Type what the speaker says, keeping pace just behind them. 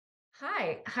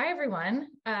Hi everyone.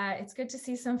 It's good to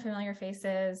see some familiar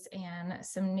faces and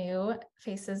some new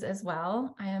faces as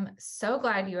well. I am so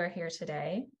glad you are here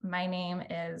today. My name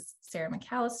is Sarah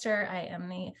McAllister. I am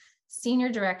the Senior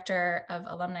Director of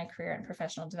Alumni Career and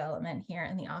Professional Development here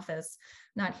in the office,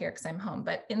 not here because I'm home,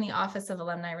 but in the Office of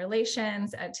Alumni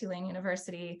Relations at Tulane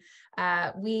University.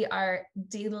 We are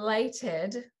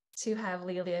delighted to have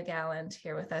Lelia Gowland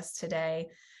here with us today.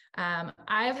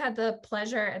 I've had the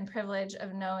pleasure and privilege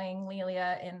of knowing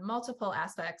Lelia in multiple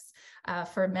aspects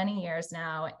for many years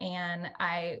now, and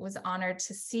I was honored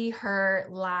to see her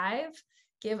live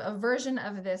give a version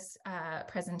of this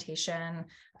presentation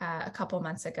a couple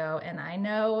months ago, and I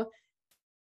know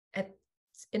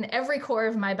in every core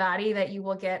of my body that you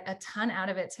will get a ton out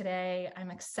of it today.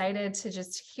 I'm excited to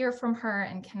just hear from her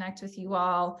and connect with you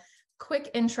all.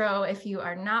 Quick intro if you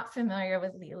are not familiar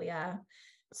with Lelia.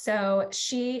 So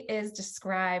she is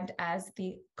described as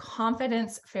the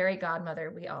confidence fairy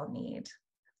godmother we all need.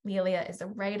 Lelia is a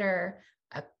writer,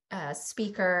 a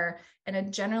speaker, and a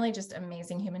generally just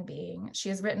amazing human being. She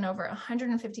has written over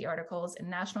 150 articles in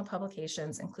national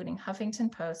publications, including Huffington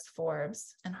Post,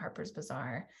 Forbes, and Harper's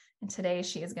Bazaar. And today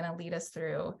she is going to lead us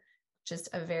through just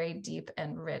a very deep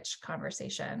and rich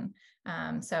conversation.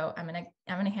 So I'm going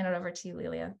to hand it over to you,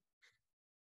 Lelia.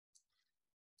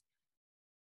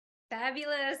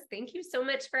 Fabulous. Thank you so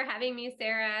much for having me,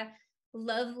 Sarah.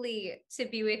 Lovely to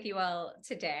be with you all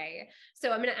today.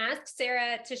 So I'm going to ask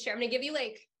Sarah to share. I'm going to give you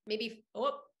maybe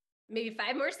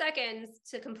 5 more seconds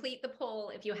to complete the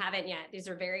poll if you haven't yet. These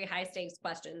are very high stakes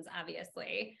questions,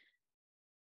 obviously.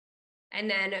 And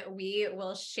then we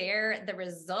will share the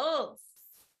results.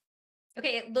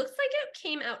 Okay, it looks like it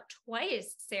came out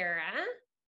twice, Sarah.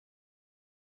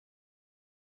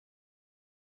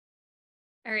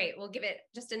 All right, we'll give it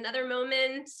just another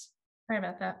moment. Sorry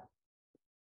about that.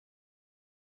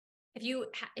 If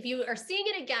you are seeing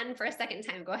it again for a second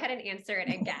time, go ahead and answer it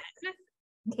again.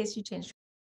 In case you changed.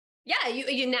 Yeah,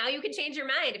 now you can change your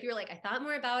mind. If you're like, I thought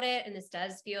more about it, and this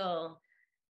does feel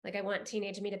like I want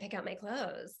teenage me to pick out my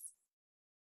clothes.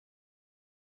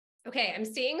 Okay, I'm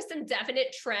seeing some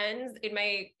definite trends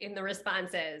in the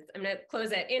responses. I'm gonna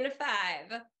close it in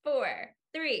 5, 4,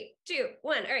 3, 2,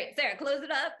 1. All right, Sarah, close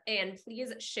it up and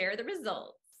please share the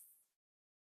results.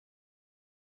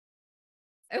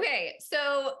 Okay,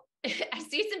 so I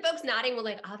see some folks nodding.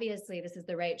 Well, obviously this is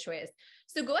the right choice.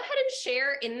 So go ahead and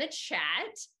share in the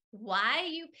chat why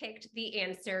you picked the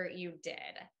answer you did.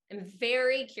 I'm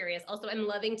very curious. Also, I'm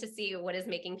loving to see what is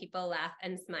making people laugh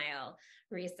and smile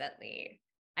recently.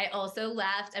 I also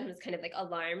laughed and was kind of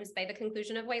alarmed by the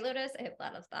conclusion of White Lotus. I have a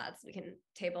lot of thoughts. We can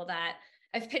table that.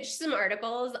 I've pitched some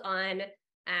articles on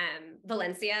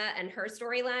Valencia and her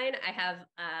storyline. I have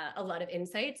a lot of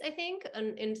insights, I think,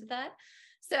 into that.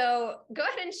 So go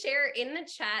ahead and share in the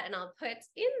chat, and I'll put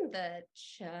in the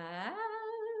chat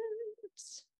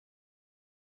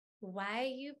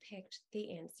why you picked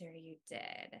the answer you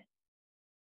did.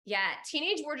 Yeah,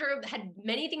 teenage wardrobe had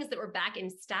many things that were back in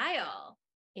style.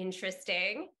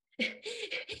 Interesting.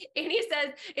 Annie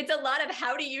says it's a lot of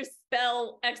how do you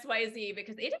spell XYZ,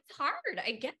 because it is hard.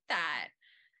 I get that.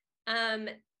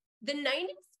 The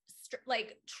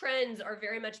 90s trends are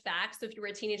very much back. So if you were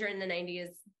a teenager in the 90s,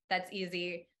 that's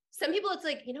easy. Some people, it's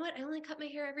like, you know what? I only cut my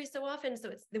hair every so often, so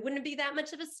it wouldn't be that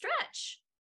much of a stretch.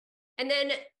 And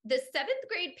then the 7th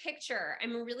grade picture,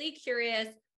 I'm really curious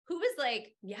who was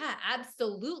like, yeah,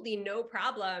 absolutely no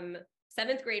problem.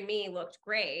 7th grade me looked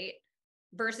great.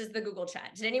 Versus the Google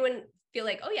chat. Did anyone feel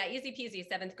like, oh yeah, easy peasy,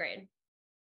 7th grade?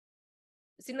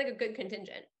 It seemed like a good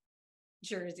contingent.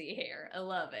 Jersey hair, I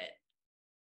love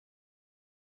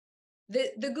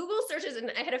it. The Google searches,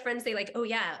 and I had a friend say oh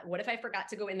yeah, what if I forgot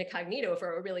to go incognito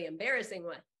for a really embarrassing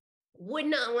one? Would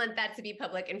not want that to be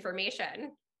public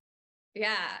information.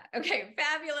 Yeah, okay,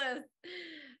 fabulous.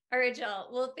 All right, Jill.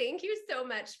 Well, thank you so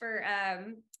much for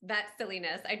that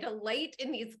silliness. I delight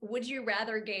in these would you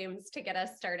rather games to get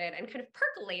us started and kind of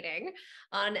percolating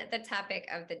on the topic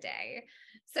of the day.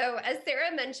 So as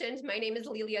Sarah mentioned, my name is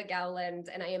Lelia Gowland,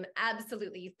 and I am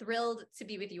absolutely thrilled to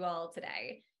be with you all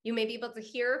today. You may be able to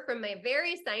hear from my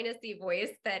very sinusy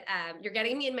voice that you're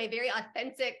getting me in my very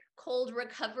authentic cold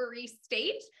recovery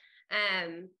state.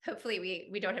 Hopefully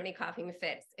we don't have any coughing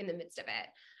fits in the midst of it.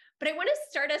 But I want to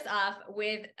start us off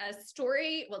with a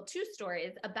story, well, 2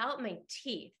 stories about my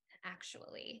teeth,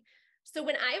 actually. So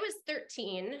when I was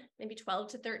 13, maybe 12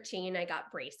 to 13, I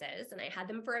got braces, and I had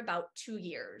them for about 2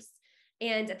 years.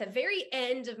 And at the very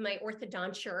end of my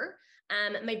orthodonture,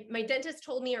 my dentist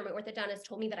told me, or my orthodontist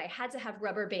told me, that I had to have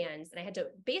rubber bands, and I had to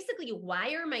basically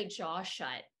wire my jaw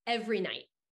shut every night.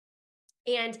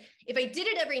 And if I did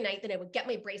it every night, then I would get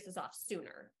my braces off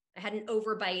sooner. I had an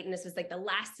overbite, and this was like the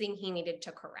last thing he needed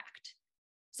to correct.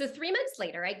 So 3 months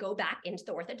later, I go back into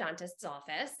the orthodontist's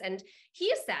office, and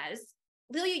he says,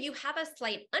 Lelia, you have a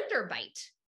slight underbite.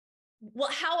 Well,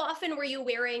 how often were you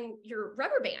wearing your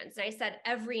rubber bands? And I said,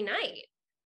 every night.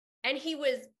 And he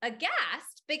was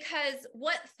aghast because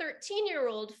what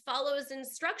 13-year-old follows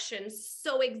instructions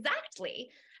so exactly?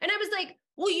 And I was like,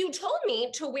 well, you told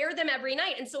me to wear them every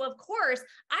night. And so of course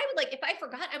I would like, if I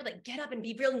forgot, I would like get up and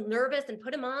be real nervous and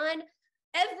put them on.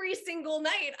 Every single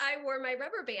night I wore my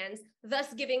rubber bands,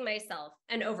 thus giving myself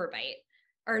an overbite,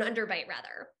 or an underbite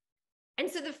rather. And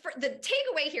so the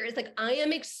takeaway here is like, I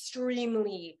am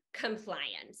extremely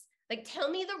compliant. Like, tell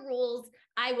me the rules.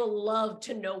 I will love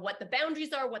to know what the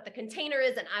boundaries are, what the container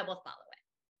is, and I will follow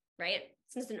it, right?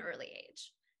 Since an early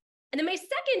age. And then my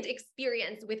second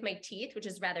experience with my teeth, which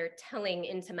is rather telling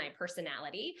into my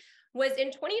personality, was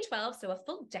in 2012, so a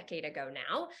full decade ago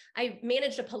now. I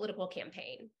managed a political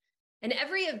campaign. And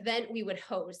every event we would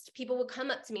host, people would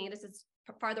come up to me, this is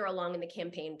farther along in the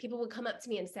campaign, people would come up to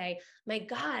me and say, my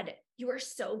God, you are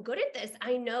so good at this.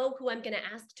 I know who I'm going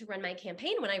to ask to run my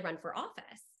campaign when I run for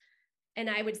office. And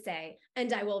I would say,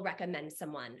 and I will recommend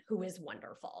someone who is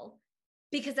wonderful,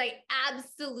 because I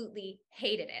absolutely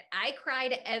hated it. I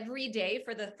cried every day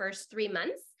for the first 3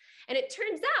 months. And it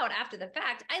turns out after the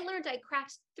fact, I learned I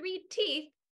cracked 3 teeth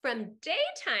from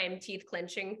daytime teeth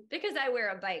clenching because I wear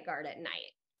a bite guard at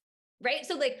night, right?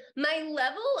 So like my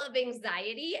level of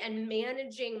anxiety and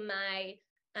managing my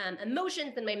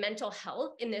emotions and my mental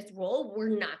health in this role were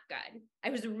not good.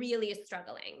 I was really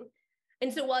struggling.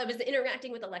 And so while I was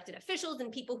interacting with elected officials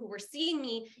and people who were seeing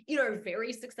me, our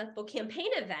very successful campaign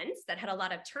events that had a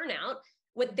lot of turnout,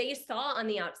 what they saw on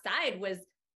the outside was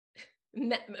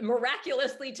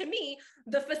miraculously to me,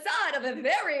 the facade of a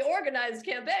very organized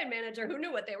campaign manager who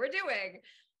knew what they were doing.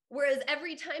 Whereas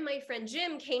every time my friend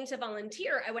Jim came to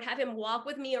volunteer, I would have him walk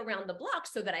with me around the block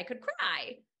so that I could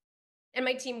cry. And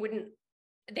my team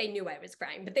they knew I was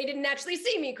crying, but they didn't actually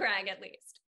see me crying at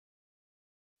least.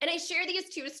 And I share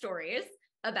these 2 stories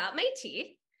about my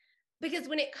teeth because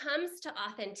when it comes to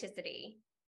authenticity,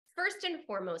 first and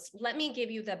foremost, let me give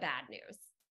you the bad news.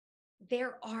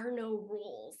 There are no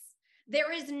rules.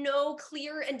 There is no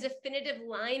clear and definitive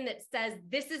line that says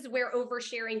this is where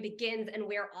oversharing begins and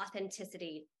where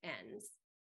authenticity ends.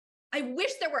 I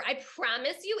wish there were. I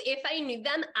promise you, if I knew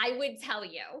them, I would tell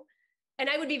you. And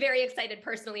I would be very excited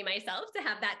personally myself to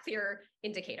have that clear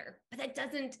indicator, but that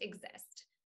doesn't exist.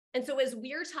 And so as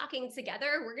we're talking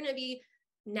together, we're going to be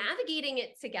navigating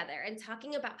it together and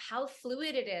talking about how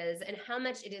fluid it is and how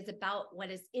much it is about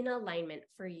what is in alignment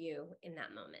for you in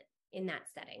that moment, in that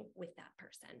setting with that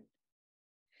person.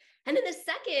 And then the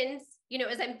second,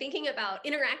 as I'm thinking about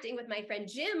interacting with my friend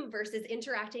Jim versus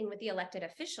interacting with the elected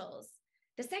officials,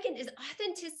 the second is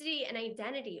authenticity and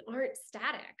identity aren't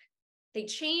static. They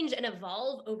change and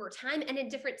evolve over time and in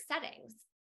different settings.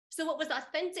 So what was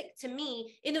authentic to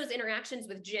me in those interactions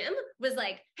with Jim was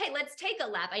like, hey, let's take a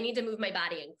lap. I need to move my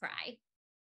body and cry.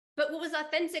 But what was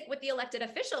authentic with the elected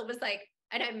official was like,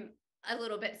 and I'm a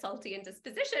little bit salty in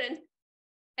disposition.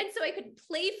 And so I could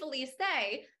playfully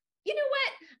say, you know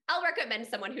what? I'll recommend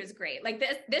someone who's great. Like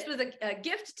this was a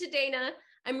gift to Dana.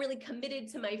 I'm really committed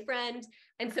to my friend.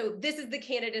 And so this is the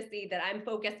candidacy that I'm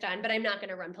focused on, but I'm not going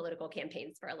to run political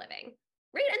campaigns for a living.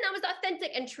 Right. And that was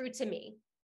authentic and true to me.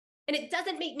 And it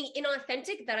doesn't make me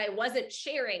inauthentic that I wasn't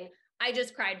sharing. I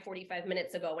just cried 45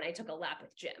 minutes ago when I took a lap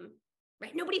with Jim.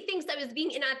 Right. Nobody thinks I was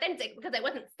being inauthentic because I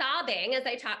wasn't sobbing as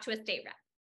I talked to a state rep.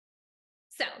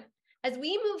 So as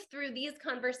we move through these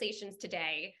conversations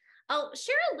today, I'll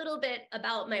share a little bit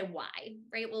about my why,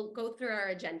 right? We'll go through our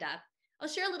agenda. I'll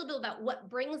share a little bit about what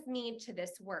brings me to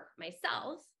this work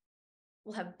myself.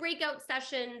 We'll have breakout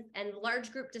sessions and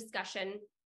large group discussion.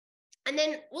 And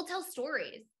then we'll tell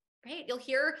stories, right? You'll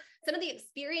hear some of the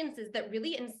experiences that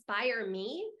really inspire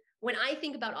me when I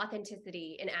think about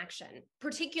authenticity in action,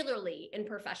 particularly in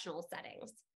professional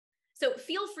settings. So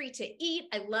feel free to eat.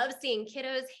 I love seeing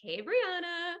kiddos. Hey,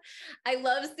 Brianna. I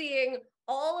love seeing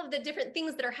all of the different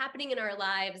things that are happening in our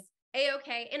lives.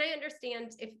 A-okay. And I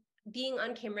understand if being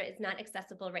on camera is not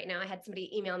accessible right now. I had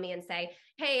somebody email me and say,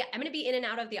 hey, I'm going to be in and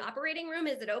out of the operating room.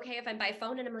 Is it okay if I'm by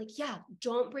phone? And I'm like, yeah,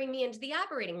 don't bring me into the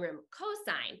operating room.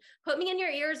 Cosign. Put me in your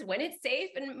ears when it's safe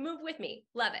and move with me.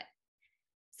 Love it.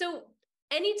 So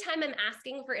anytime I'm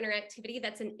asking for interactivity,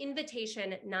 that's an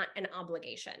invitation, not an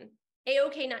obligation.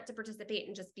 A-okay not to participate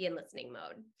and just be in listening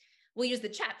mode. We'll use the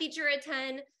chat feature a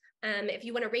ton. If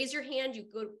you want to raise your hand, you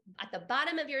go at the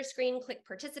bottom of your screen, click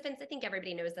participants. I think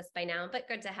everybody knows this by now, but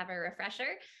good to have a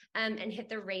refresher, and hit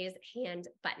the raise hand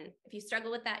button. If you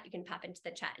struggle with that, you can pop into the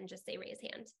chat and just say raise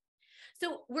hand.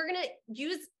 So we're going to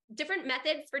use different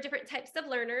methods for different types of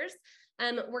learners.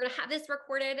 We're going to have this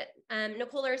recorded.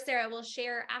 Nicole or Sarah will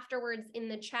share afterwards in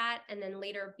the chat and then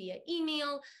later via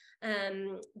email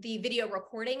the video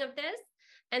recording of this.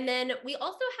 And then we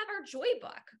also have our Joy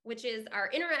Book, which is our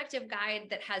interactive guide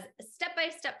that has a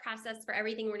step-by-step process for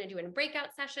everything we're going to do in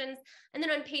breakout sessions. And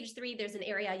then on page 3, there's an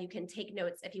area you can take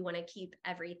notes if you want to keep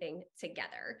everything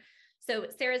together. So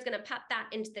Sarah's going to pop that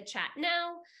into the chat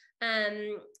now.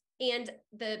 And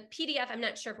the PDF, I'm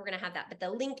not sure if we're going to have that, but the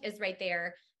link is right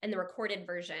there, and the recorded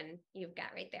version you've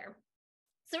got right there.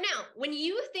 So now, when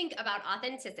you think about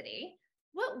authenticity,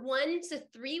 what 1 to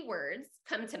 3 words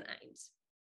come to mind?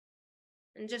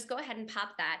 And just go ahead and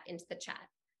pop that into the chat.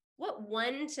 What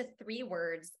 1 to 3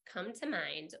 words come to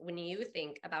mind when you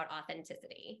think about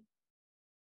authenticity?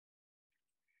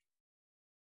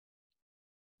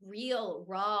 Real,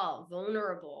 raw,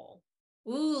 vulnerable.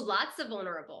 Ooh, lots of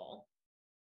vulnerable.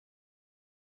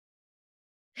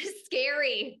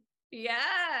 Scary.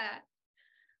 Yeah.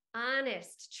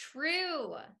 Honest,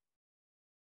 true.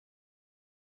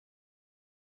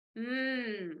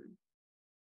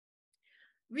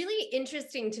 Really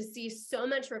interesting to see so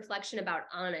much reflection about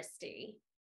honesty.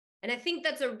 And I think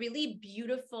that's a really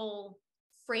beautiful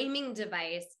framing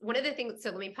device. One of the things, so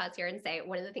let me pause here and say,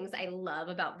 one of the things I love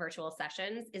about virtual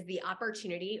sessions is the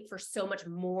opportunity for so much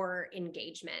more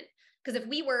engagement. Because if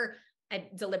we were, I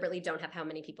deliberately don't have how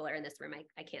many people are in this room.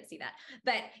 I can't see that.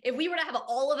 But if we were to have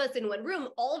all of us in one room,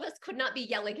 all of us could not be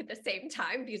yelling at the same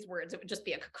time these words. It would just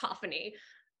be a cacophony.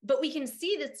 But we can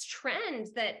see this trend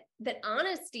that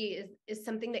honesty is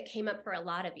something that came up for a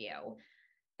lot of you.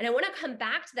 And I want to come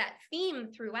back to that theme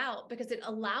throughout because it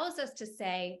allows us to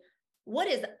say, what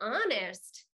is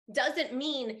honest doesn't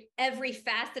mean every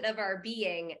facet of our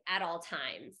being at all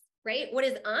times, right? What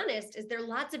is honest is there are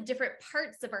lots of different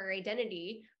parts of our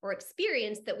identity or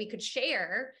experience that we could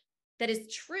share that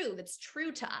is true, that's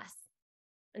true to us.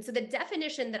 And so the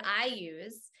definition that I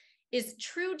use is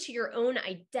true to your own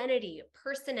identity,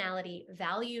 personality,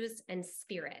 values, and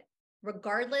spirit,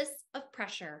 regardless of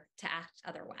pressure to act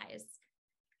otherwise.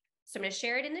 So I'm going to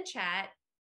share it in the chat.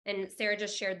 And Sarah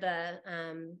just shared the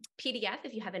PDF.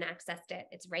 If you haven't accessed it,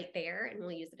 it's right there, and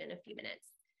we'll use it in a few minutes.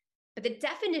 But the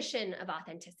definition of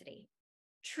authenticity,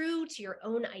 true to your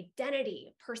own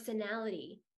identity,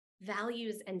 personality,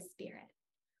 values, and spirit,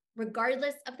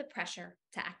 regardless of the pressure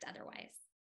to act otherwise.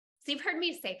 So you've heard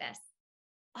me say this.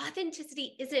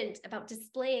 Authenticity isn't about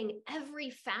displaying every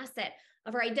facet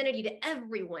of our identity to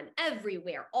everyone,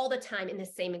 everywhere, all the time in the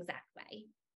same exact way.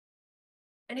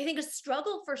 And I think a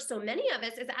struggle for so many of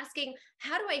us is asking,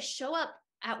 how do I show up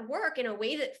at work in a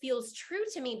way that feels true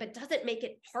to me, but doesn't make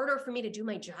it harder for me to do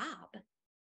my job?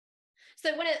 So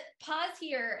I want to pause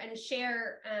here and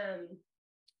share.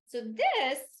 So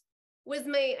this was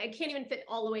I can't even fit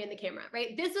all the way in the camera,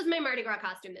 right? This was my Mardi Gras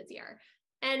costume this year.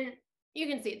 And you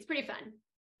can see it's pretty fun.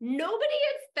 Nobody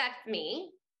expects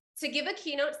me to give a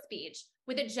keynote speech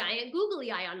with a giant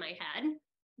googly eye on my head,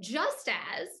 just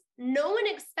as no one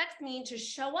expects me to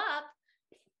show up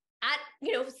at,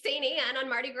 St. Anne on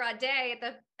Mardi Gras Day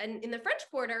in the French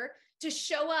Quarter to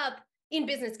show up in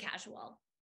business casual.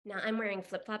 Now I'm wearing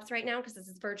flip-flops right now because this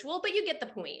is virtual, but you get the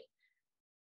point.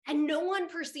 And no one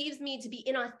perceives me to be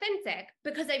inauthentic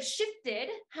because I've shifted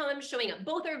how I'm showing up.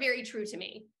 Both are very true to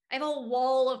me. I have a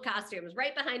wall of costumes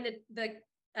right behind the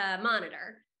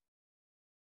monitor.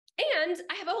 And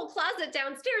I have a whole closet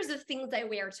downstairs of things I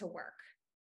wear to work.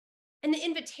 And the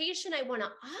invitation I want to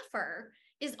offer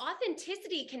is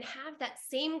authenticity can have that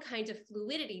same kind of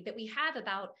fluidity that we have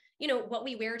about, what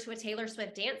we wear to a Taylor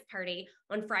Swift dance party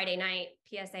on Friday night.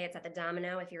 PSA, it's at the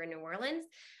Domino if you're in New Orleans.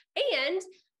 And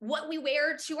what we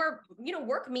wear to our,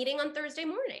 work meeting on Thursday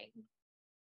morning.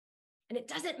 And it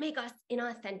doesn't make us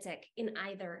inauthentic in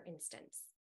either instance.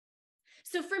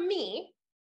 So for me,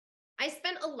 I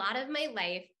spent a lot of my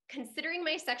life considering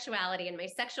my sexuality and my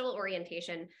sexual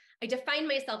orientation. I defined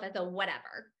myself as a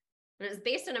whatever. And it was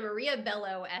based on a Maria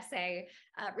Bello essay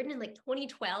written in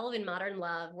 2012 in Modern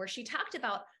Love, where she talked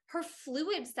about her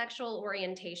fluid sexual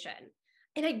orientation.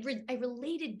 And I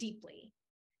related deeply.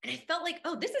 And I felt like,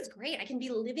 oh, this is great. I can be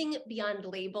living beyond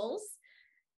labels.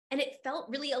 And it felt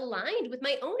really aligned with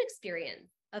my own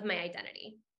experience of my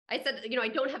identity. I said, I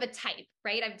don't have a type,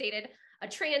 right? I've dated a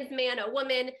trans man, a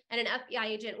woman, and an FBI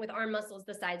agent with arm muscles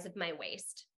the size of my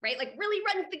waist, right? Really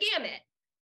runs the gamut.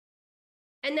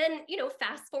 And then,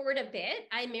 fast forward a bit,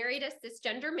 I married a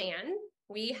cisgender man.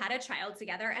 We had a child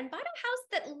together and bought a house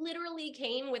that literally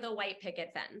came with a white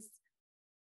picket fence.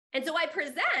 And so I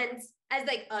present as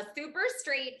a super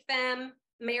straight femme,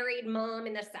 married mom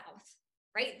in the South,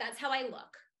 right? That's how I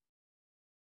look.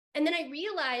 And then I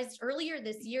realized earlier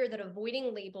this year that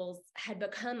avoiding labels had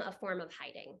become a form of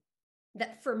hiding.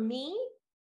 That for me,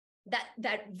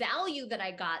 that value that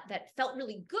I got that felt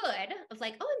really good of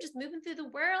like, oh, I'm just moving through the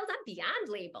world, I'm beyond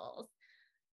labels,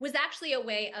 was actually a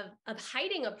way of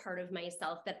hiding a part of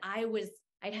myself that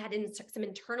I'd had some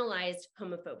internalized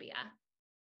homophobia,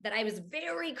 that I was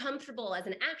very comfortable as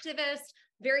an activist,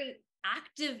 very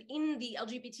active in the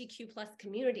LGBTQ plus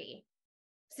community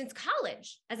since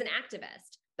college as an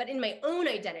activist. But in my own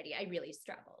identity, I really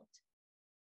struggled.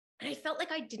 And I felt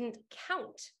like I didn't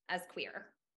count as queer.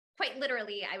 Quite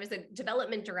literally, I was a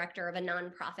development director of a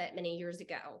nonprofit many years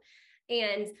ago.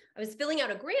 And I was filling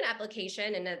out a grant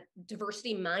application, and a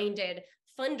diversity-minded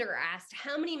funder asked,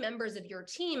 how many members of your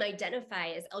team identify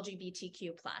as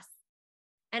LGBTQ+.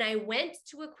 And I went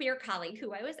to a queer colleague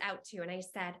who I was out to, and I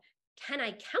said, can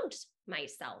I count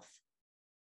myself?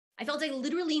 I felt I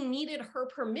literally needed her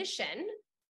permission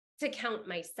to count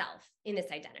myself in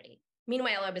this identity.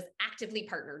 Meanwhile, I was actively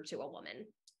partnered to a woman,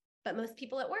 but most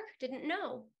people at work didn't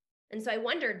know. And so I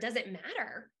wondered, does it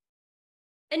matter?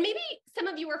 And maybe some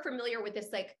of you are familiar with this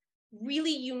like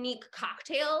really unique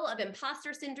cocktail of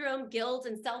imposter syndrome, guilt,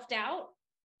 and self-doubt.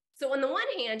 So on the one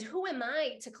hand, who am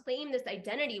I to claim this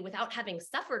identity without having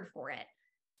suffered for it?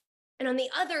 And on the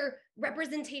other,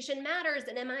 representation matters.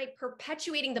 And am I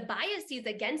perpetuating the biases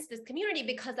against this community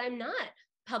because I'm not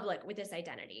public with this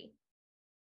identity?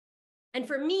 And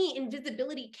for me,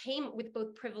 invisibility came with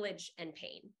both privilege and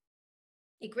pain.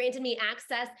 It granted me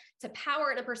access to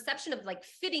power and a perception of like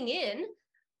fitting in,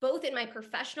 both in my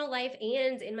professional life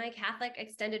and in my Catholic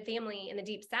extended family in the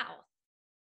Deep South.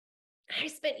 I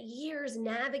spent years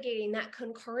navigating that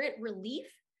concurrent relief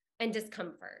and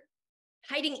discomfort,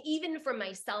 hiding even from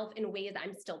myself in ways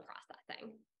I'm still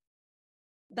processing.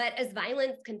 But as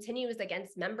violence continues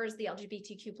against members of the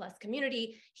LGBTQ plus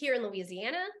community here in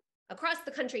Louisiana, across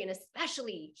the country, and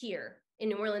especially here in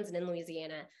New Orleans and in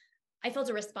Louisiana, I felt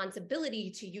a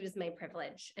responsibility to use my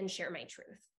privilege and share my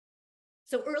truth.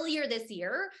 So earlier this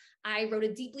year, I wrote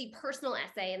a deeply personal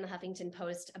essay in the Huffington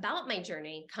Post about my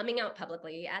journey coming out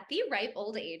publicly at the ripe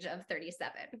old age of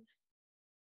 37.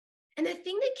 And the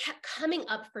thing that kept coming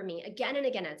up for me again and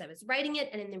again as I was writing it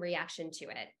and in the reaction to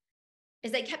it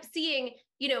is I kept seeing,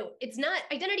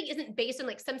 identity isn't based on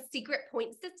like some secret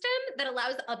point system that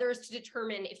allows others to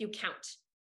determine if you count.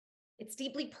 It's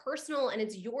deeply personal and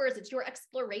it's yours. It's your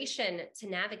exploration to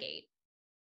navigate.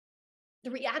 The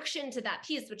reaction to that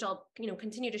piece, which I'll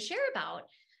continue to share about,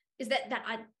 is that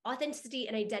authenticity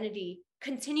and identity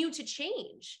continue to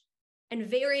change and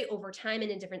vary over time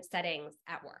and in different settings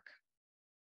at work.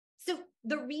 So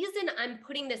the reason I'm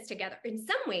putting this together in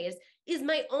some ways is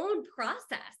my own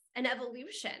process and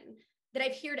evolution that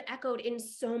I've heard echoed in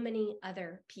so many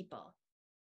other people.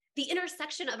 The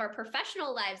intersection of our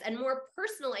professional lives and more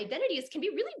personal identities can be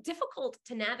really difficult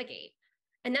to navigate.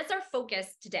 And that's our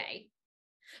focus today.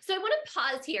 So I want to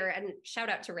pause here and shout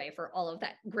out to Ray for all of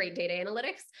that great data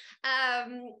analytics.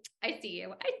 I see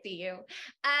you.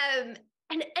 And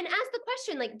ask the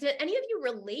question, like, do any of you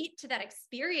relate to that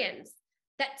experience,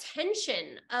 that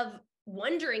tension of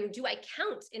wondering, do I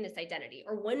count in this identity?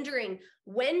 Or wondering,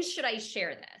 when should I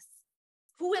share this?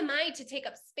 Who am I to take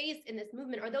up space in this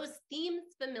movement? Are those themes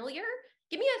familiar?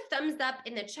 Give me a thumbs up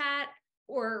in the chat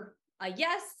or a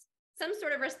yes, some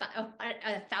sort of response,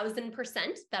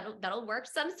 1,000%, that'll work.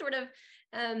 Some sort of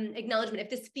acknowledgement if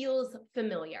this feels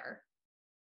familiar.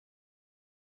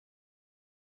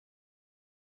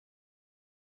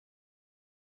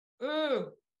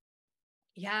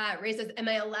 Yeah, Ray says, am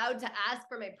I allowed to ask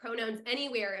for my pronouns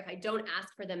anywhere if I don't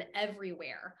ask for them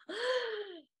everywhere?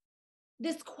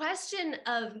 This question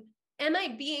of, am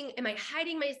I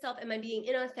hiding myself? Am I being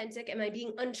inauthentic? Am I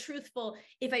being untruthful?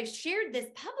 If I've shared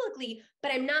this publicly,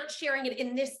 but I'm not sharing it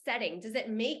in this setting, does it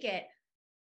make it,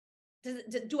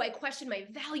 do I question my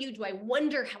value? Do I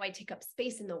wonder how I take up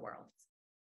space in the world?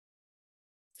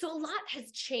 So a lot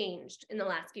has changed in the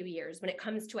last few years when it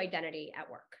comes to identity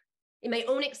at work. In my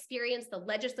own experience, the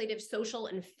legislative, social,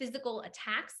 and physical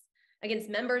attacks against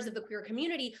members of the queer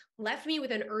community left me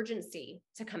with an urgency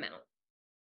to come out.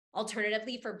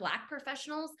 Alternatively, for Black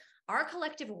professionals, our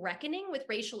collective reckoning with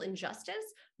racial injustice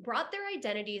brought their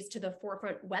identities to the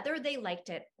forefront, whether they liked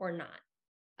it or not.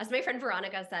 As my friend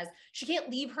Veronica says, she can't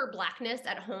leave her Blackness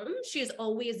at home. She is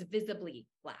always visibly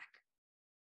Black.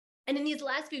 And in these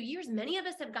last few years, many of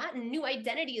us have gotten new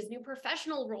identities, new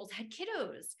professional roles, had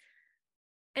kiddos.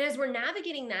 And as we're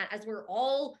navigating that, as we're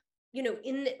all,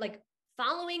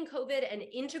 following COVID and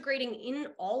integrating in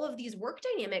all of these work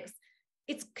dynamics,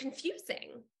 it's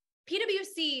confusing.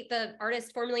 PwC, the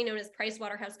artist formerly known as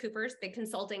PricewaterhouseCoopers, big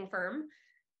consulting firm,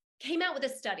 came out with a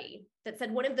study that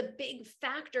said one of the big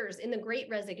factors in the Great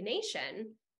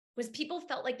Resignation was people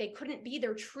felt like they couldn't be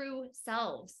their true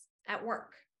selves at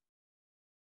work.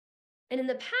 And in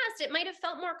the past, it might have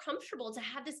felt more comfortable to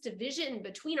have this division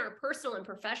between our personal and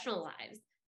professional lives.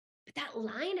 But that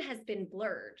line has been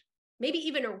blurred, maybe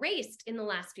even erased in the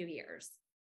last few years.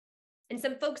 And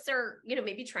some folks are,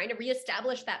 maybe trying to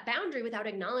reestablish that boundary without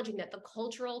acknowledging that the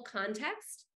cultural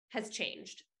context has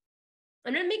changed.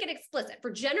 I'm going to make it explicit.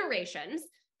 For generations,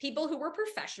 people who were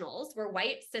professionals were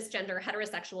white, cisgender,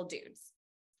 heterosexual dudes,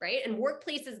 right? And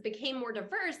workplaces became more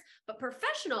diverse, but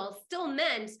professionals still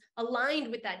meant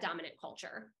aligned with that dominant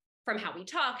culture, from how we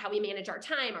talk, how we manage our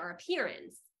time, our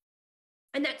appearance.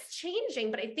 And that's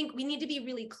changing, but I think we need to be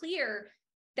really clear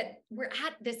that we're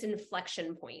at this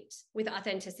inflection point with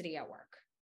authenticity at work,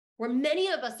 where many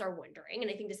of us are wondering,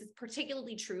 and I think this is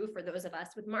particularly true for those of us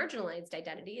with marginalized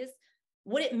identities,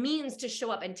 what it means to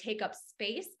show up and take up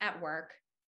space at work.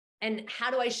 And how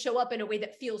do I show up in a way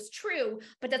that feels true,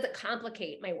 but doesn't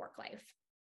complicate my work life?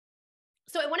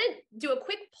 So I want to do a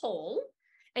quick poll.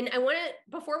 And I want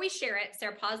to, before we share it,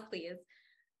 Sarah, pause, please.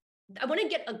 I want to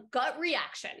get a gut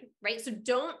reaction, right? So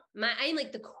I'm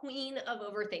like the queen of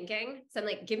overthinking. So I'm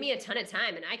like, give me a ton of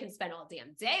time and I can spend all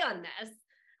damn day on this.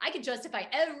 I could justify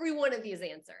every one of these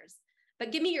answers,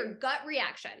 but give me your gut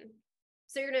reaction.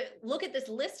 So you're going to look at this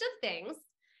list of things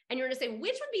and you're going to say,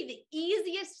 which would be the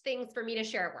easiest things for me to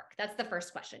share at work? That's the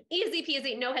first question. Easy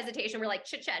peasy, no hesitation. We're like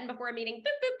chit-chatting before a meeting,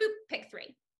 boop, boop, boop, pick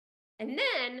 3. And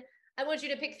then I want you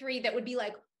to pick 3 that would be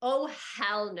like, oh,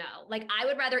 hell no. Like I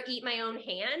would rather eat my own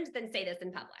hand than say this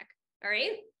in public. All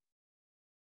right.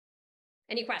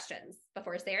 Any questions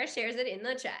before Sarah shares it in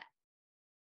the chat?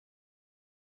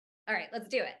 All right, let's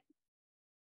do it.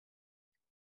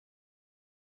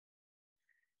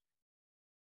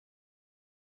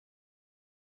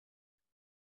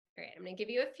 All right, I'm going to give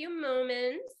you a few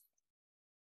moments.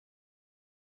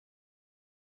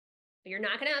 But you're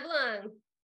not going to have long.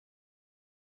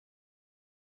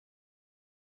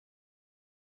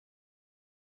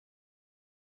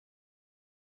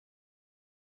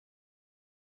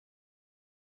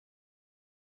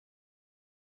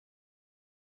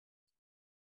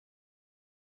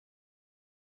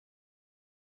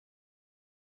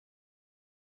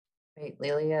 Wait,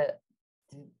 Lelia,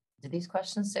 do these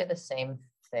questions say the same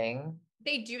thing?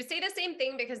 They do say the same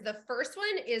thing because the first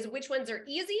one is which ones are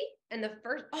easy. And the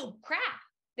first, oh crap,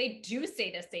 they do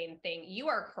say the same thing. You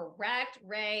are correct,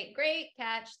 Ray. Great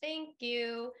catch. Thank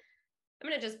you. I'm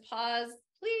going to just pause,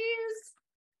 please.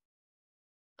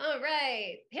 All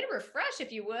right. Hit a refresh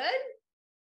if you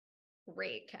would.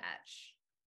 Great catch.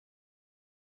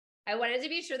 I wanted to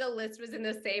be sure the list was in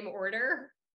the same order.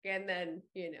 And then,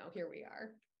 here we are.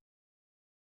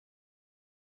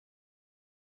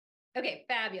 Okay,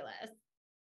 fabulous.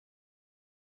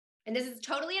 And this is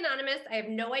totally anonymous. I have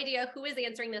no idea who is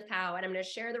answering this how, and I'm going to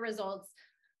share the results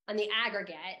on the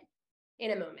aggregate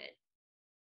in a moment.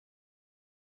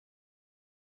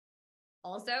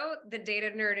 Also, the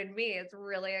data nerd in me is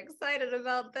really excited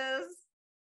about this.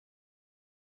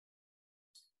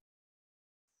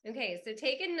 Okay, so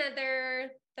take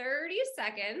another 30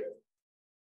 seconds.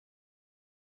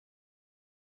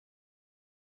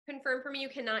 Confirm for me you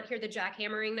cannot hear the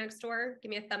jackhammering next door. Give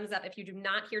me a thumbs up if you do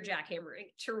not hear jackhammering.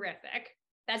 Terrific.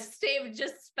 That's saved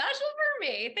just special for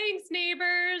me. Thanks,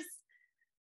 neighbors.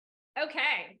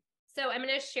 Okay, so I'm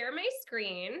going to share my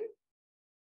screen.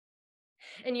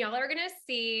 And y'all are going to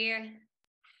see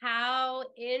how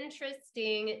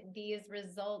interesting these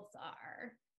results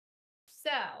are.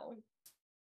 So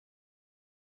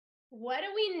what do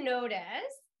we notice?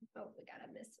 Oh,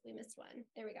 we missed one.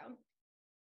 There we go.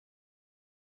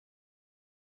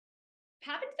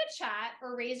 Pop into the chat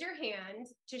or raise your hand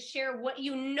to share what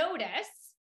you notice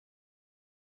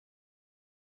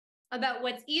about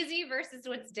what's easy versus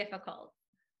what's difficult.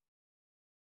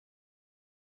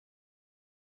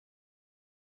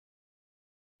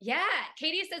 Yeah,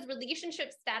 Katie says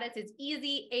relationship status is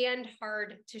easy and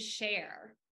hard to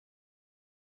share.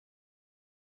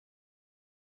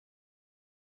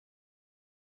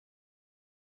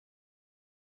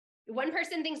 One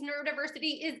person thinks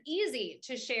neurodiversity is easy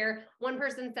to share. One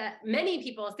person said, many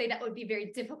people say that would be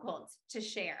very difficult to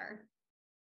share.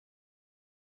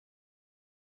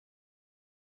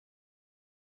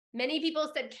 Many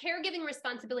people said caregiving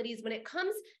responsibilities when it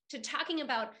comes to talking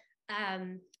about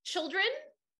children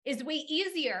is way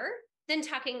easier than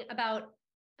talking about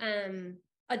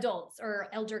adults or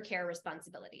elder care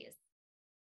responsibilities.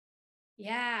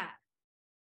 Yeah.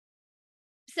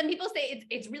 Some people say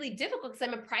it's really difficult because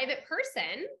I'm a private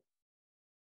person.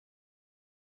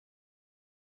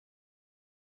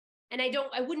 And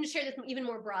I wouldn't share this even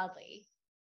more broadly.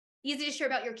 Easy to share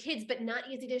about your kids, but not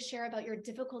easy to share about your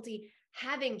difficulty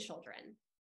having children.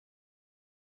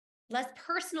 Less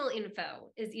personal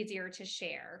info is easier to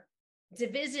share.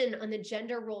 Division on the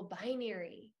gender role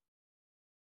binary.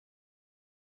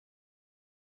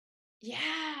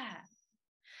 Yeah.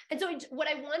 And so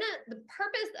the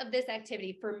purpose of this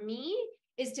activity for me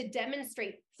is to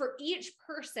demonstrate for each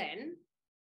person,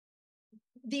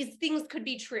 these things could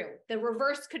be true. The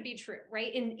reverse could be true,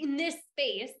 right? In this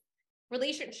space,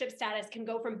 relationship status can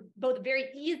go from both very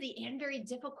easy and very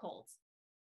difficult.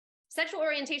 Sexual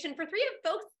orientation for 3 of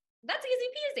folks, that's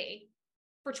easy peasy.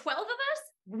 For 12 of us,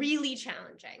 really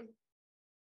challenging.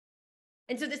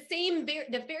 And so the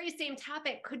very same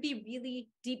topic could be really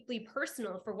deeply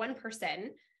personal for one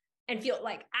person and feel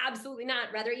like, absolutely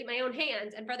not, rather eat my own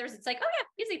hands. And for others, it's like, oh yeah,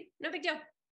 easy, no big deal.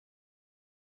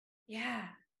 Yeah.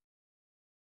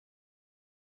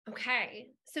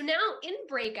 Okay, so now in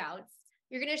breakouts,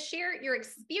 you're going to share your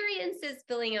experiences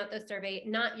filling out the survey,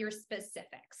 not your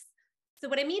specifics. So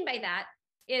what I mean by that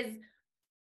is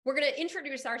we're going to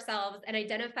introduce ourselves and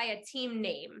identify a team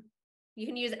name. You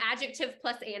can use adjective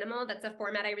plus animal. That's a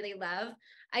format I really love.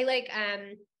 I like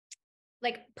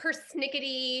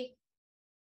persnickety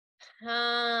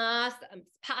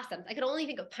possums. I could only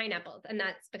think of pineapples, and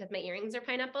that's because my earrings are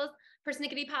pineapples.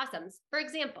 Persnickety possums. For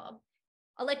example,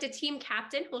 elect a team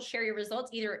captain who will share your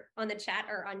results either on the chat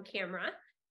or on camera.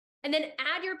 And then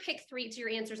add your pick 3 to your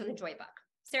answers on the Joy Book.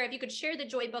 Sarah, if you could share the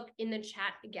Joy Book in the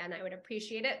chat again, I would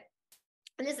appreciate it.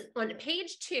 And this is on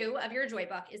page 2 of your Joy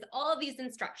Book is all of these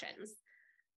instructions.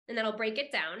 And that'll break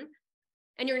it down.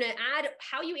 And you're going to add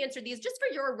how you answered these just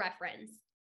for your reference.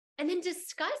 And then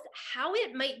discuss how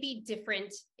it might be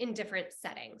different in different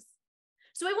settings.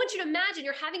 So I want you to imagine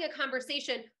you're having a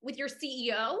conversation with your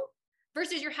CEO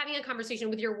versus you're having a conversation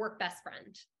with your work best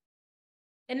friend.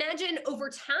 Imagine over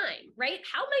time, right?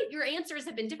 How might your answers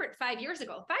have been different 5 years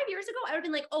ago? 5 years ago, I would have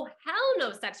been like, oh, hell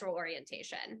no sexual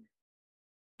orientation.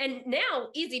 And now,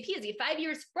 easy peasy, 5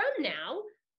 years from now,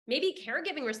 maybe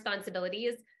caregiving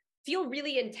responsibilities feel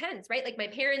really intense, right? Like my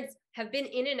parents have been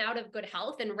in and out of good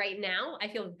health. And right now I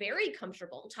feel very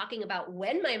comfortable talking about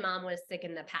when my mom was sick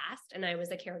in the past and I was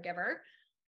a caregiver,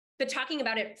 but talking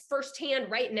about it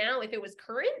firsthand right now, if it was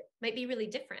current, might be really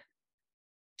different.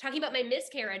 Talking about my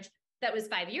miscarriage that was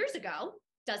 5 years ago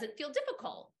doesn't feel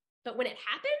difficult, but when it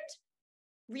happened,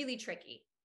 really tricky.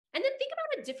 And then think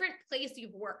about a different place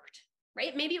you've worked,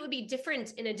 right? Maybe it would be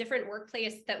different in a different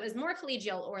workplace that was more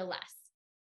collegial or less.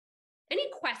 Any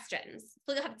questions?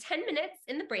 So you'll have 10 minutes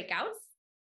in the breakouts.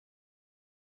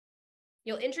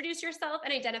 You'll introduce yourself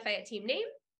and identify a team name.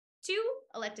 2,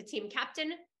 elect a team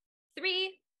captain.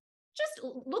 3, just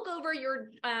look over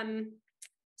your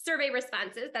survey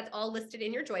responses. That's all listed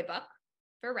in your Joy Book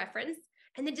for reference.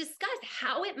 And then discuss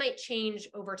how it might change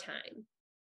over time.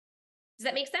 Does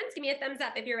that make sense? Give me a thumbs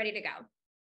up if you're ready to go.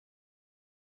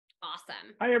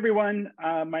 Awesome. Hi, everyone.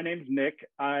 My name's Nick.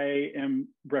 I am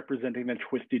representing the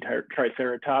twisty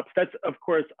triceratops. That's, of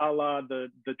course, a la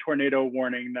the tornado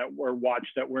warning that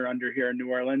we're under here in New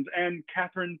Orleans, and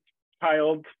Catherine's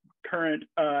child's current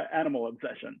animal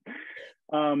obsession.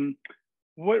 My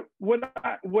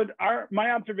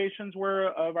observations were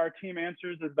of our team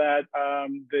answers is that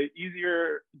the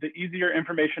easier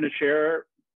information to share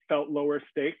felt lower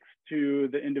stakes to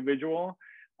the individual.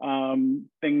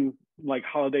 Things like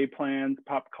holiday plans,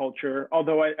 pop culture,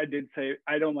 although I did say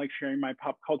I don't like sharing my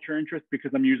pop culture interests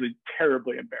because I'm usually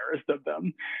terribly embarrassed of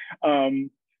them.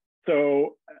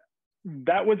 So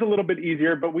that was a little bit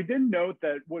easier, but we did note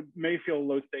that what may feel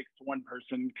low stakes to one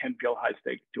person can feel high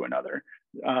stakes to another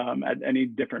at any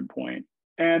different point.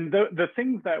 And the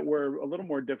things that were a little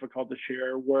more difficult to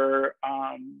share were,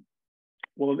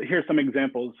 well, here's some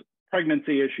examples.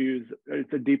 Pregnancy issues,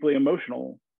 it's a deeply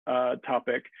emotional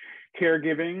topic.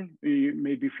 Caregiving, you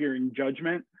may be fearing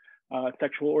judgment.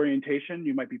 Sexual orientation,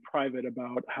 you might be private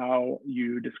about how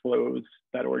you disclose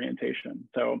that orientation.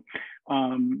 So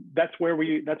that's where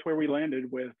we landed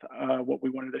with what we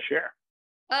wanted to share.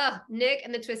 Oh, Nick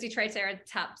and the Twisty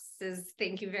Triceratops says,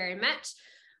 thank you very much.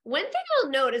 One thing I'll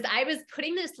note is I was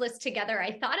putting this list together.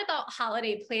 I thought about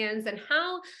holiday plans and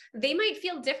how they might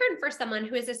feel different for someone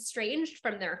who is estranged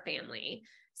from their family.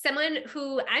 Someone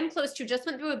who I'm close to just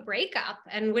went through a breakup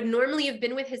and would normally have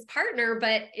been with his partner,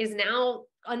 but is now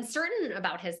uncertain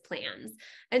about his plans.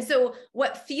 And so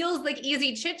what feels like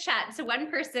easy chit chat to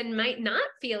one person might not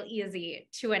feel easy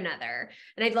to another.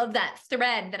 And I love that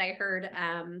thread that I heard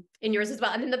in yours as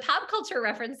well. And then the pop culture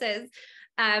references,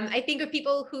 I think of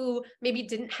people who maybe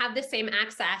didn't have the same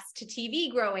access to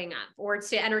TV growing up or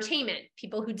to entertainment,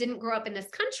 people who didn't grow up in this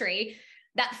country.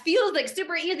 that feels like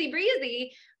super easy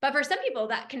breezy. But for some people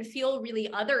that can feel really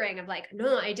othering of like,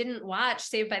 no, I didn't watch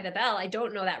Saved by the Bell. I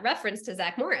don't know that reference to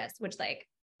Zach Morris, which like,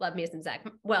 love me some Zach.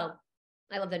 Well,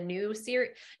 I love the new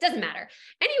series. Doesn't matter.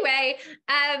 Anyway,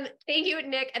 thank you,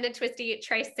 Nick and the Twisty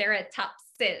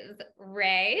Triceratopses.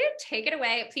 Ray, take it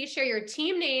away. Please share your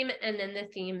team name and then the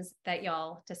themes that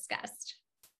y'all discussed.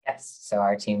 Yes. So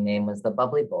our team name was the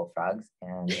Bubbly Bullfrogs.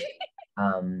 And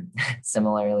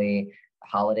similarly,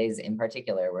 holidays in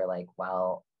particular were like,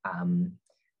 well,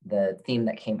 the theme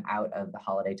that came out of the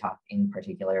holiday talk in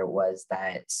particular was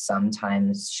that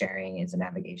sometimes sharing is a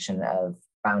navigation of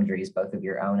boundaries, both of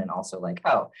your own and also like,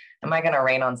 oh, am I going to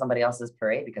rain on somebody else's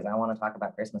parade because I want to talk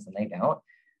about Christmas and they don't?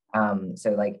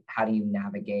 So like, how do you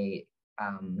navigate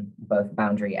both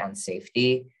boundary and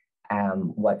safety?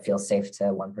 What feels safe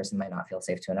to one person might not feel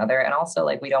safe to another. And also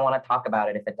like, we don't want to talk about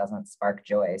it if it doesn't spark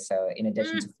joy. So in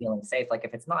addition to feeling safe, like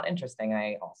if it's not interesting,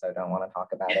 I also don't want to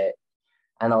talk about it.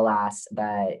 And the last,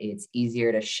 that it's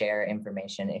easier to share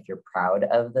information if you're proud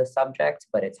of the subject,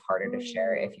 but it's harder to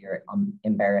share if you're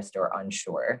embarrassed or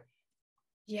unsure.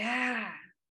 Yeah.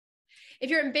 If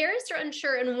you're embarrassed or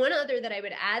unsure, and one other that I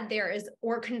would add there is,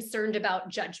 or concerned about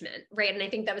judgment, right? And I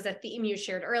think that was a theme you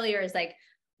shared earlier, is like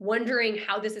wondering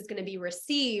how this is going to be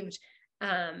received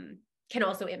can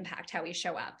also impact how we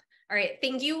show up. All right.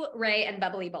 Thank you, Ray and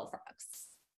Bubbly Bullfrogs.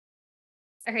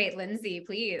 All right, Lindsay,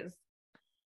 please.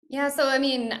 Yeah, so I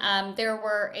mean, there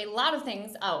were a lot of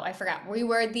things. Oh, I forgot. We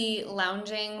were the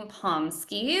lounging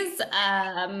Pomskis.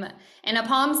 And a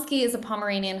Pomsky is a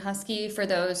Pomeranian Husky for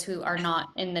those who are not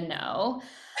in the know.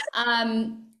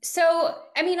 So,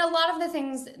 I mean, a lot of the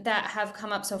things that have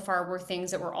come up so far were things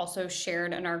that were also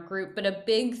shared in our group, but a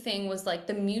big thing was like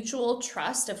the mutual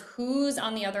trust of who's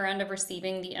on the other end of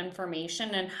receiving the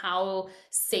information and how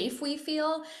safe we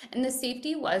feel. And the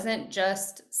safety wasn't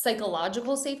just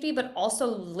psychological safety, but also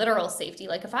literal safety.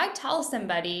 Like if I tell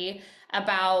somebody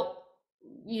about,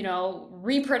 you know,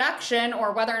 reproduction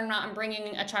or whether or not I'm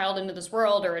bringing a child into this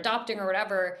world or adopting or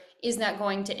whatever, is that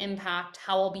going to impact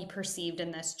how I'll be perceived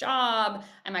in this job?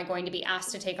 Am I going to be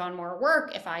asked to take on more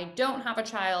work if I don't have a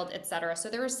child, etc.? So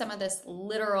there was some of this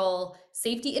literal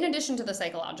safety in addition to the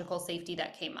psychological safety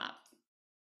that came up.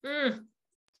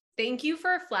 Thank you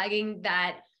for flagging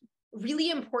that really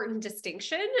important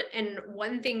distinction. And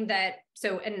one thing that,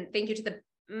 and thank you to the,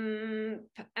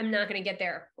 I'm not going to get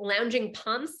there, lounging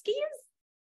Pomskis.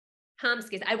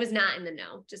 I was not in the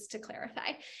know, just to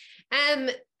clarify.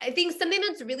 I think something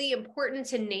that's really important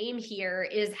to name here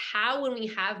is how, when we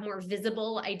have more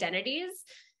visible identities,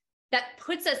 that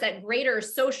puts us at greater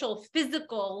social,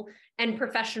 physical, and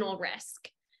professional risk.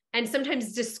 And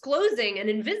sometimes disclosing an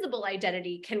invisible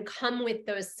identity can come with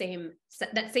that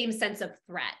same sense of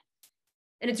threat.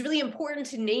 And it's really important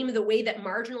to name the way that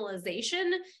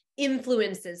marginalization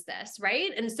influences this,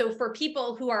 right? And so for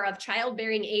people who are of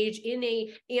childbearing age in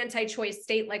a anti-choice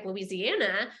state like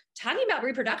Louisiana, talking about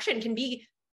reproduction can be,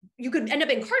 you could end up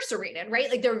incarcerated,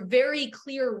 right? Like there are very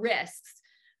clear risks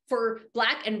for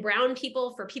Black and brown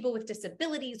people, for people with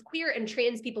disabilities, queer and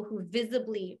trans people who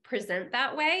visibly present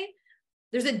that way.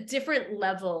 There's a different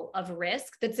level of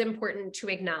risk that's important to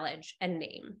acknowledge and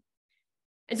name.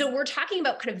 And so we're talking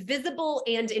about kind of visible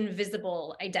and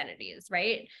invisible identities,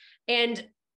 right? And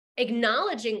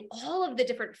acknowledging all of the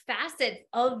different facets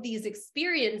of these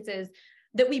experiences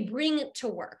that we bring to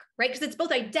work, right? Because it's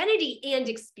both identity and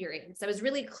experience. I was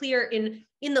really clear in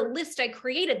the list I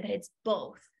created that it's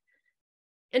both.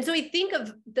 And so I think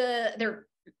of there are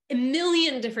a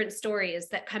million different stories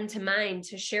that come to mind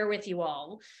to share with you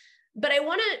all, but I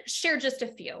want to share just a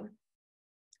few.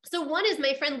 So one is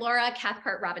my friend Laura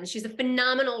Cathcart Robbins. She's a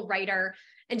phenomenal writer,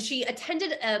 and she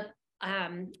attended a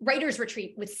writer's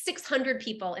retreat with 600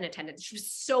 people in attendance. She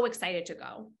was so excited to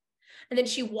go. And then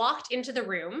she walked into the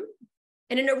room,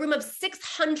 and in a room of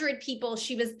 600 people,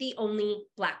 she was the only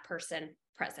Black person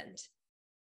present.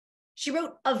 She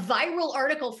wrote a viral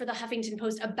article for the Huffington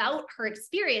Post about her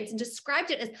experience and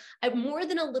described it as, "I'm more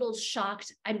than a little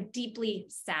shocked, I'm deeply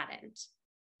saddened."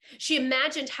 She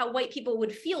imagined how white people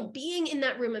would feel being in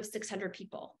that room of 600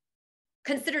 people,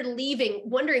 considered leaving,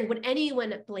 wondering, would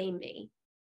anyone blame me?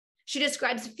 She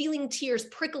describes feeling tears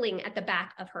prickling at the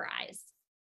back of her eyes.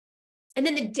 And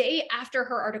then the day after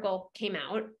her article came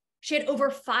out, she had over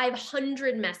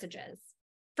 500 messages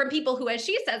from people who, as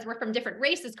she says, were from different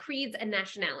races, creeds, and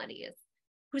nationalities,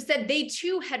 who said they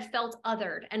too had felt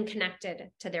othered and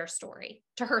connected to their story,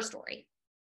 to her story.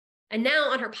 And now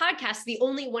on her podcast, The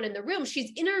Only One in the Room,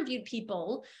 she's interviewed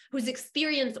people whose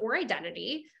experience or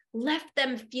identity left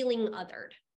them feeling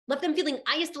othered, left them feeling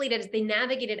isolated as they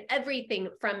navigated everything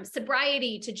from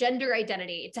sobriety to gender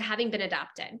identity to having been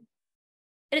adopted.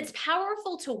 And it's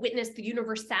powerful to witness the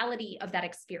universality of that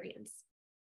experience.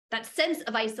 That sense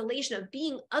of isolation, of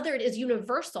being othered, is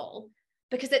universal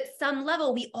because at some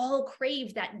level, we all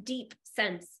crave that deep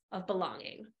sense of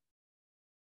belonging.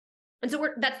 And so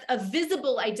that's a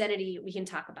visible identity we can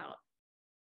talk about.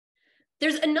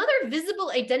 There's another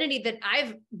visible identity that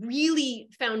I've really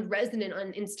found resonant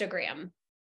on Instagram.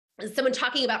 Someone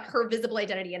talking about her visible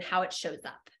identity and how it shows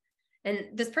up. And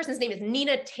this person's name is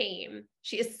Nina Tame.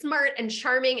 She is smart and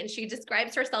charming, and she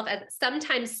describes herself as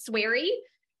sometimes sweary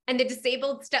and the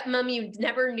disabled stepmom you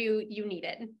never knew you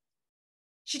needed.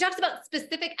 She talks about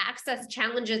specific access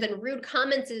challenges and rude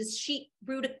comments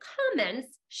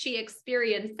she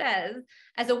experiences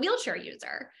as a wheelchair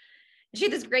user. She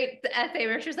had this great essay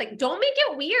where she was like, don't make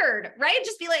it weird, right?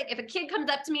 Just be like, if a kid comes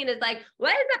up to me and is like, why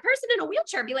is that person in a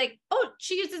wheelchair? Be like, oh,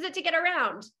 she uses it to get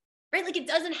around, right? Like, it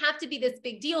doesn't have to be this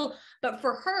big deal, but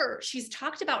for her, she's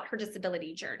talked about her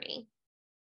disability journey.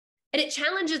 And it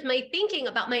challenges my thinking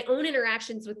about my own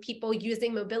interactions with people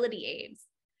using mobility aids.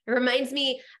 It reminds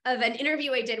me of an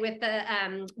interview I did with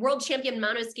the world champion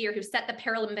monoskier who set the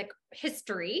Paralympic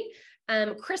history,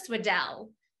 Chris Waddell,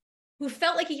 who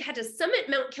felt like he had to summit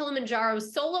Mount Kilimanjaro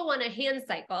solo on a hand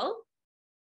cycle.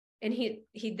 And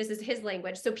this is his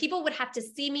language. So people would have to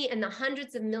see me and the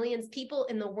hundreds of millions of people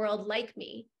in the world like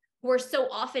me, who are so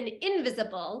often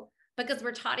invisible because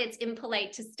we're taught it's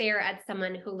impolite to stare at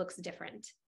someone who looks different,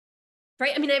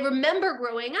 right? I mean, I remember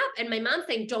growing up and my mom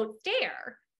saying, don't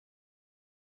stare.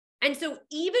 And so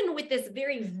even with this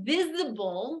very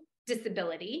visible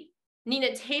disability,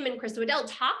 Nina Tame and Chris Waddell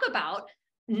talk about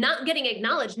not getting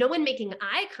acknowledged, no one making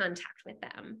eye contact with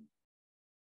them.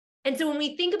 And so when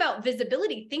we think about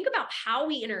visibility, think about how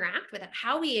we interact with it,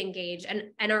 how we engage,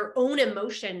 and our own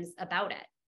emotions about it.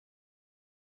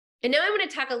 And now I want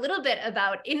to talk a little bit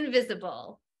about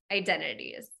invisible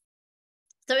identities.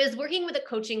 So I was working with a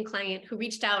coaching client who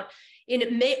reached out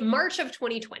in March of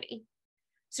 2020.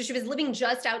 So she was living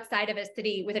just outside of a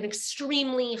city with an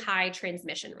extremely high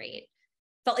transmission rate.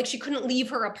 Felt like she couldn't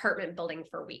leave her apartment building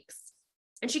for weeks.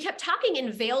 And she kept talking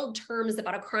in veiled terms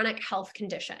about a chronic health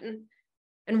condition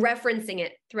and referencing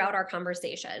it throughout our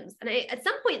conversations. And I, at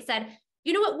some point, said,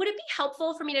 you know what, would it be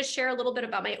helpful for me to share a little bit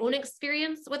about my own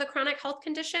experience with a chronic health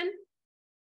condition?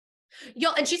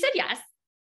 Y'all, and she said yes.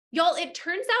 Y'all, it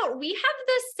turns out we have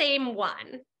the same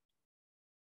one.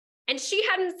 And she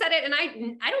hadn't said it, and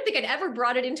I don't think I'd ever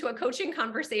brought it into a coaching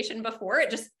conversation before.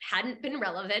 It just hadn't been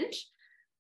relevant.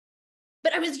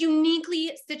 But I was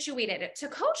uniquely situated to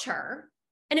coach her.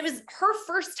 And it was her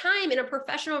first time in a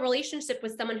professional relationship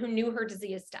with someone who knew her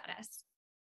disease status.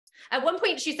 At one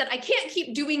point, she said, I can't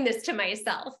keep doing this to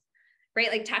myself,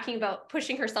 right? Like talking about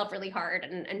pushing herself really hard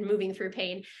and moving through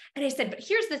pain. And I said, but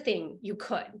here's the thing, you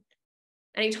could.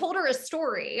 And I told her a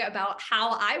story about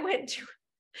how I was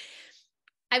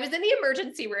in the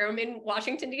emergency room in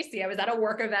Washington, D.C. I was at a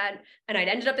work event and I'd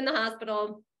ended up in the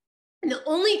hospital. And the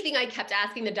only thing I kept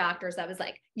asking the doctors, I was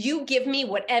like, you give me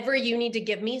whatever you need to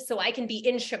give me so I can be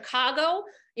in Chicago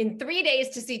in 3 days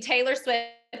to see Taylor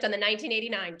Swift on the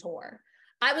 1989 tour.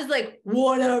 I was like,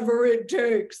 whatever it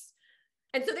takes.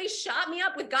 And so they shot me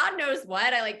up with God knows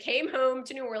what. I came home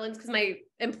to New Orleans because my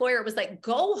employer was like,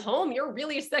 go home, you're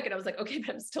really sick. And I was like, okay,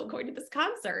 but I'm still going to this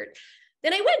concert.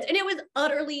 Then I went and it was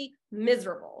utterly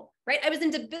miserable, right? I was in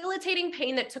debilitating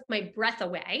pain that took my breath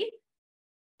away.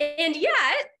 And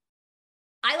yet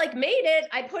I made it,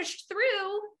 I pushed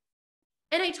through,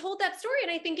 and I told that story,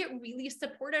 and I think it really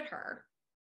supported her.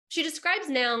 She describes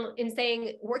now in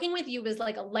saying, working with you was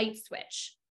like a light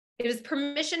switch. It was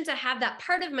permission to have that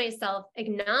part of myself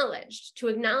acknowledged, to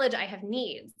acknowledge I have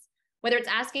needs, whether it's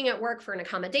asking at work for an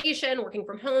accommodation, working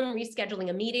from home, rescheduling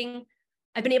a meeting.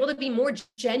 I've been able to be more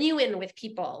genuine with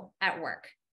people at work,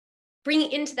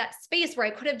 bringing into that space where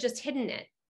I could have just hidden it.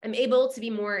 I'm able to be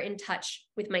more in touch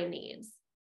with my needs.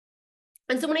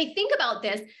 And so when I think about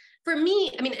this, for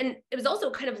me, I mean, and it was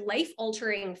also kind of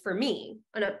life-altering for me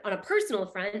on a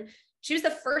personal front. She was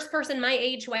the first person my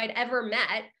age who I had ever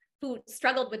met who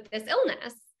struggled with this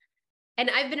illness. And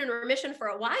I've been in remission for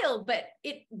a while, but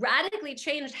it radically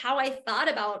changed how I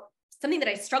thought about something that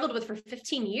I struggled with for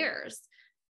 15 years.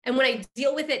 And when I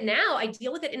deal with it now, I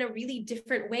deal with it in a really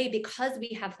different way because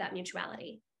we have that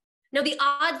mutuality. Now, the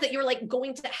odds that you're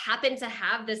going to happen to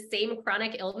have the same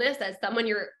chronic illness as someone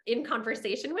you're in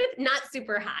conversation with, not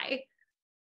super high.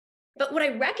 But what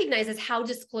I recognize is how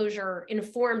disclosure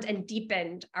informed and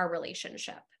deepened our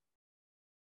relationship.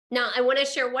 Now, I want to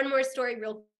share one more story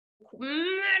real quick.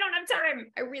 I don't have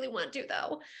time. I really want to,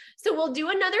 though. So we'll do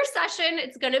another session.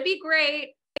 It's going to be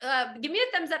great. Give me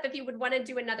a thumbs up if you would want to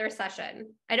do another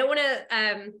session. I don't want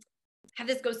to have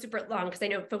this go super long because I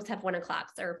know folks have 1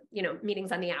 o'clock or,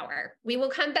 meetings on the hour. We will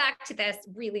come back to this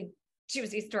really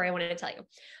juicy story I wanted to tell you,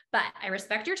 but I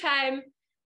respect your time.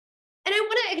 And I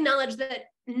want to acknowledge that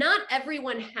not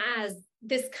everyone has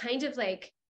this kind of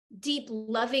like deep,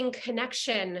 loving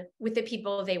connection with the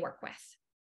people they work with.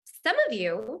 Some of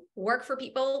you work for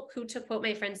people who, to quote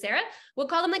my friend Sarah, we'll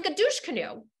call them like a douche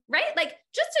canoe, right? Like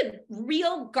just a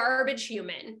real garbage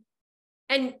human.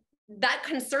 And that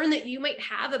concern that you might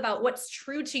have about what's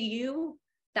true to you,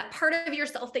 that part of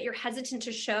yourself that you're hesitant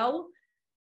to show,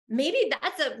 maybe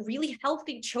that's a really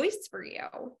healthy choice for you.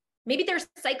 Maybe there's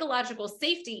psychological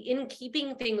safety in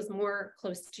keeping things more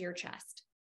close to your chest.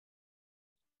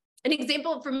 An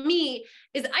example for me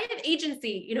is I have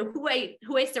agency, who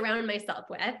I surround myself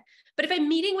with. But if I'm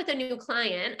meeting with a new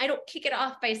client, I don't kick it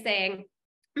off by saying,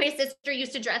 my sister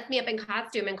used to dress me up in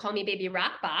costume and call me baby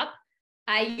rock bop.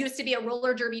 I used to be a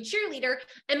roller derby cheerleader,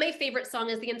 and my favorite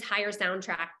song is the entire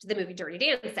soundtrack to the movie Dirty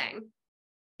Dancing.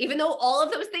 Even though all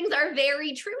of those things are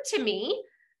very true to me,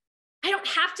 I don't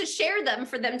have to share them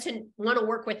for them to want to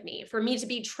work with me, for me to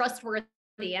be trustworthy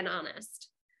and honest.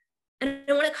 And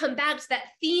I want to come back to that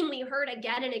theme we heard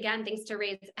again and again, thanks to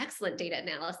Ray's excellent data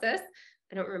analysis.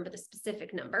 I don't remember the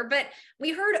specific number, but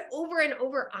we heard over and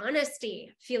over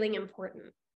honesty feeling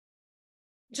important.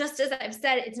 Just as I've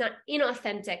said, it's not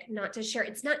inauthentic not to share.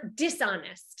 It's not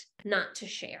dishonest not to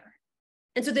share.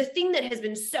 And so the thing that has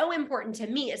been so important to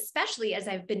me, especially as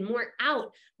I've been more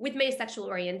out with my sexual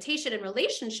orientation and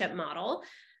relationship model,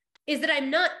 is that I'm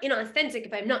not inauthentic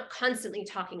if I'm not constantly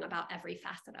talking about every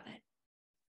facet of it.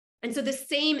 And so the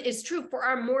same is true for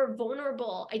our more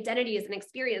vulnerable identities and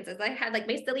experiences. I had like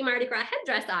my silly Mardi Gras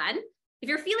headdress on. If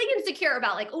you're feeling insecure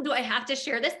about like, oh, do I have to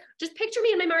share this? Just picture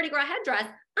me in my Mardi Gras headdress.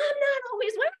 I'm not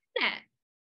always wearing it.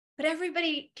 But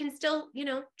everybody can still,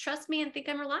 trust me and think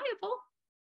I'm reliable.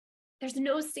 There's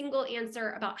no single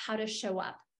answer about how to show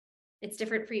up. It's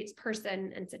different for each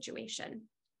person and situation.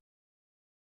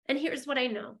 And here's what I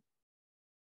know.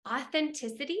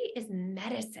 Authenticity is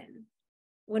medicine.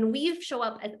 When we show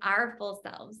up as our full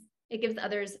selves, it gives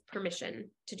others permission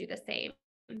to do the same.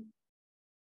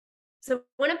 So I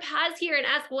want to pause here and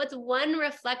ask, what's one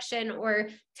reflection or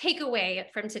takeaway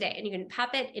from today? And you can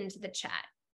pop it into the chat.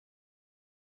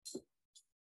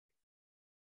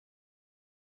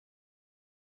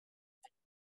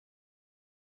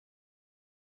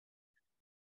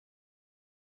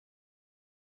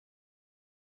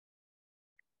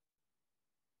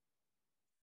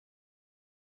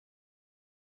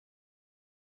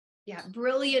 Yeah,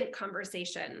 brilliant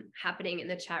conversation happening in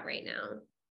the chat right now.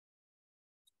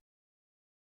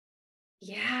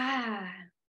 Yeah.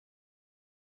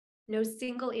 No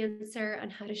single answer on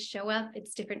how to show up.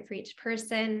 It's different for each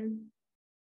person.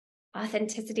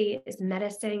 Authenticity is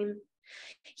medicine.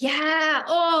 Yeah.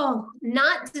 Oh,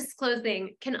 not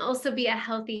disclosing can also be a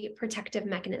healthy protective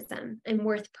mechanism and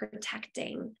worth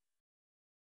protecting.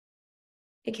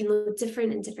 It can look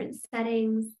different in different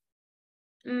settings.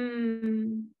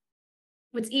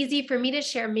 What's easy for me to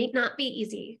share may not be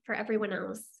easy for everyone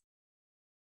else.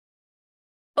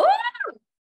 Oh,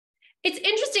 it's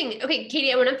interesting. Okay,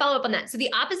 Katie, I want to follow up on that. So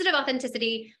the opposite of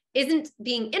authenticity isn't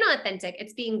being inauthentic,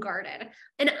 it's being guarded.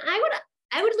 And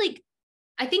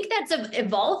I think that's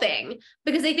evolving,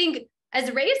 because I think,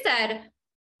 as Ray said,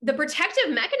 the protective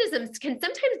mechanisms can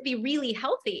sometimes be really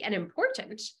healthy and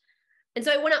important. And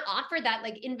so I want to offer that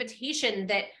like invitation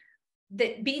that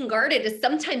being guarded is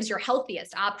sometimes your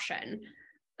healthiest option.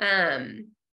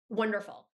 Wonderful.